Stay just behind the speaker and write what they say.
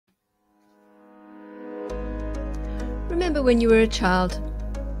Remember when you were a child?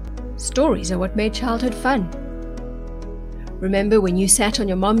 Stories are what made childhood fun. Remember when you sat on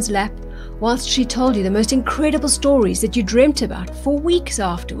your mom's lap whilst she told you the most incredible stories that you dreamt about for weeks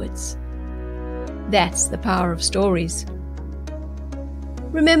afterwards? That's the power of stories.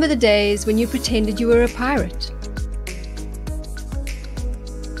 Remember the days when you pretended you were a pirate,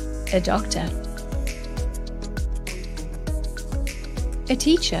 a doctor, a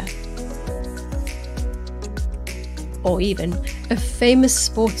teacher, or even a famous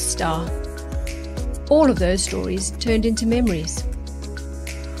sports star. All of those stories turned into memories.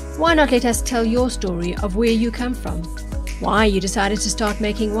 Why not let us tell your story of where you come from, why you decided to start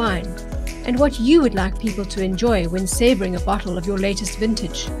making wine, and what you would like people to enjoy when savoring a bottle of your latest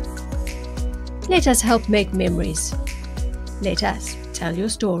vintage. Let us help make memories. Let us tell your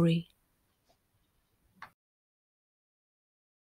story.